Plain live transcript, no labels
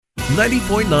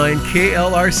90.9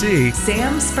 KLRC,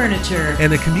 Sam's Furniture,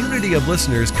 and a community of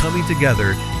listeners coming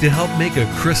together to help make a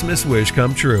Christmas wish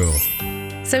come true.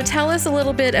 So tell us a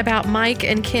little bit about Mike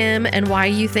and Kim and why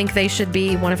you think they should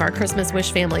be one of our Christmas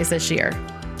wish families this year.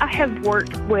 I have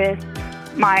worked with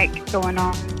Mike going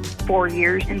on 4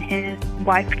 years, and his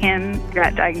wife Kim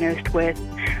got diagnosed with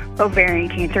ovarian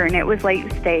cancer, and it was late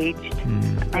stage.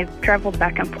 I've traveled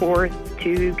back and forth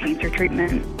to cancer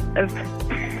treatment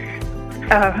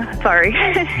sorry,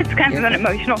 it's kind of an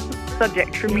emotional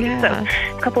subject for me. Yeah.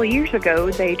 So a couple of years ago,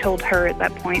 they told her at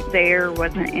that point there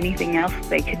wasn't anything else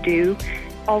they could do.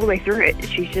 All the way through it,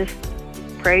 she just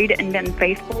prayed and been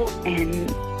faithful, and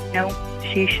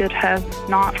she should have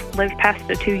not lived past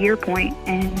the 2-year point,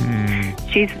 and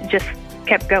she's just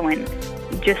kept going.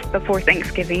 Just before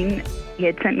Thanksgiving, he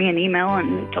had sent me an email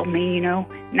and told me, now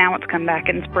it's come back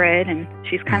and spread, and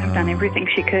she's kind of done everything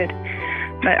she could.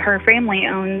 But her family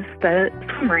owns the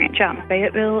swim ranch out in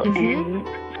Fayetteville, and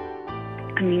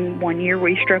 1 year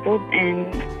we struggled,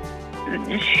 and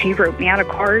she wrote me out a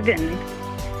card and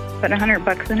put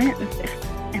 $100 in it,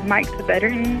 and Mike's a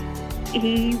veteran.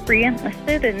 He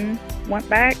re-enlisted and went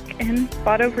back and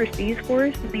fought overseas for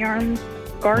us in the armed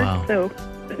guard. Wow. So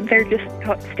they're just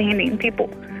outstanding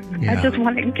people. Yeah. I just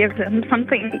want to give them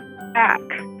something back.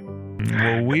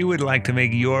 Well, we would like to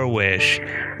make your wish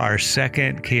our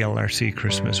second KLRC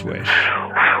Christmas wish.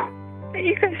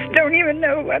 You guys don't even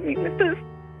know. I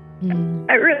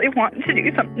really want to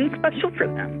do something special for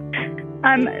them.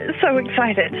 I'm so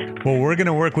excited. Well, we're going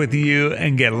to work with you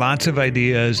and get lots of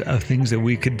ideas of things that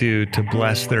we could do to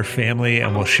bless their family,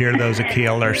 and we'll share those at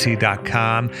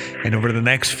KLRC.com. And over the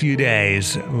next few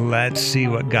days, let's see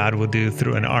what God will do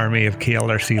through an army of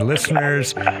KLRC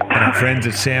listeners and our friends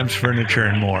at Sam's Furniture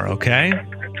and more, okay?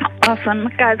 Awesome.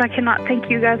 Guys, I cannot thank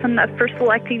you guys enough for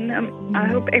selecting them. I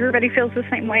hope everybody feels the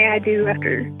same way I do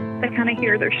after they kind of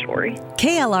hear their story.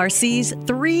 KLRC's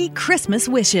 3 Christmas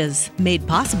Wishes, made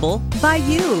possible by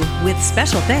you, with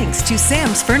special thanks to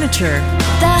Sam's Furniture.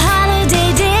 The